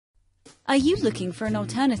Are you looking for an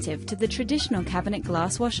alternative to the traditional cabinet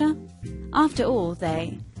glass washer? After all,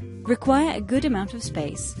 they require a good amount of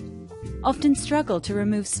space, often struggle to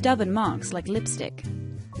remove stubborn marks like lipstick,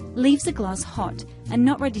 leaves the glass hot and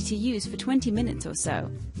not ready to use for 20 minutes or so,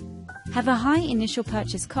 have a high initial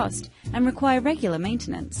purchase cost and require regular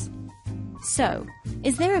maintenance. So,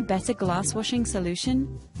 is there a better glass washing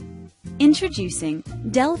solution? Introducing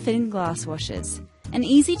Delfin glass washers, an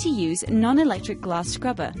easy-to-use non-electric glass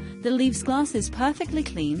scrubber that leaves glasses perfectly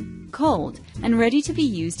clean, cold, and ready to be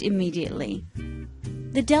used immediately.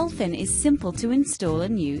 The Delfin is simple to install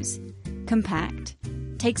and use, compact,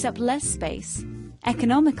 takes up less space,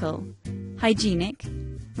 economical, hygienic,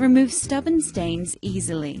 removes stubborn stains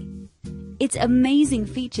easily. Its amazing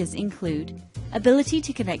features include ability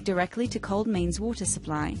to connect directly to cold mains water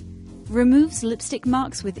supply, removes lipstick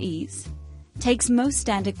marks with ease, takes most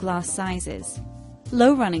standard glass sizes,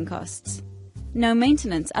 low running costs, no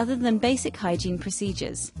maintenance other than basic hygiene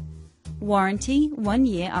procedures, warranty 1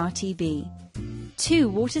 year RTB, 2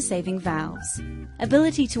 water-saving valves,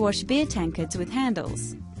 ability to wash beer tankards with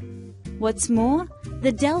handles. What's more,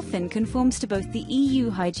 the Delfin conforms to both the EU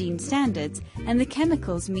hygiene standards and the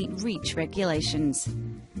chemicals meet REACH regulations.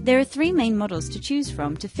 There are 3 main models to choose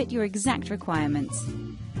from to fit your exact requirements: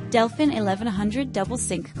 Delfin 1100 double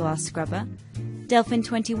sink glass scrubber, Delfin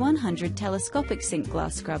 2100 telescopic sink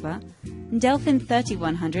glass scrubber, and Delfin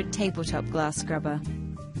 3100 tabletop glass scrubber.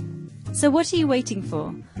 So what are you waiting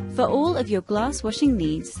for? For all of your glass washing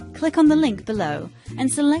needs, click on the link below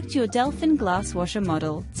and select your Delfin glass washer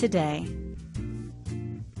model today.